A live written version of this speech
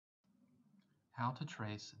How to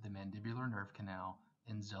trace the mandibular nerve canal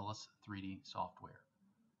in Xelis 3D software.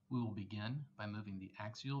 We will begin by moving the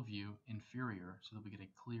axial view inferior so that we get a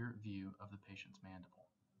clear view of the patient's mandible.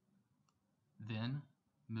 Then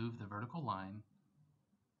move the vertical line,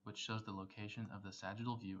 which shows the location of the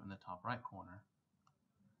sagittal view in the top right corner,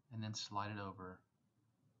 and then slide it over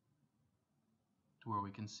to where we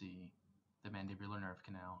can see the mandibular nerve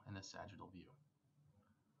canal in the sagittal view.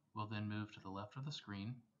 We'll then move to the left of the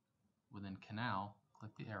screen. Within Canal,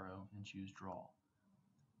 click the arrow and choose Draw.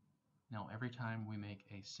 Now every time we make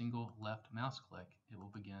a single left mouse click, it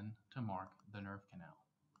will begin to mark the nerve canal.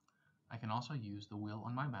 I can also use the wheel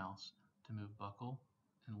on my mouse to move buccal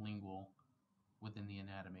and lingual within the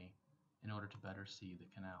anatomy in order to better see the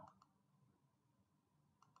canal.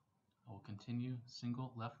 I will continue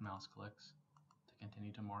single left mouse clicks to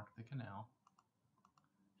continue to mark the canal.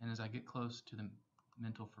 And as I get close to the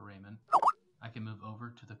mental foramen, I can move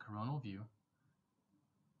over to the coronal view,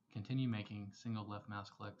 continue making single left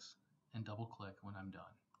mouse clicks, and double click when I'm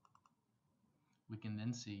done. We can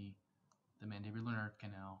then see the mandibular nerve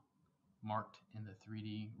canal marked in the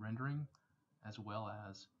 3D rendering as well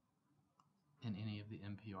as in any of the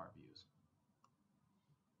MPR views.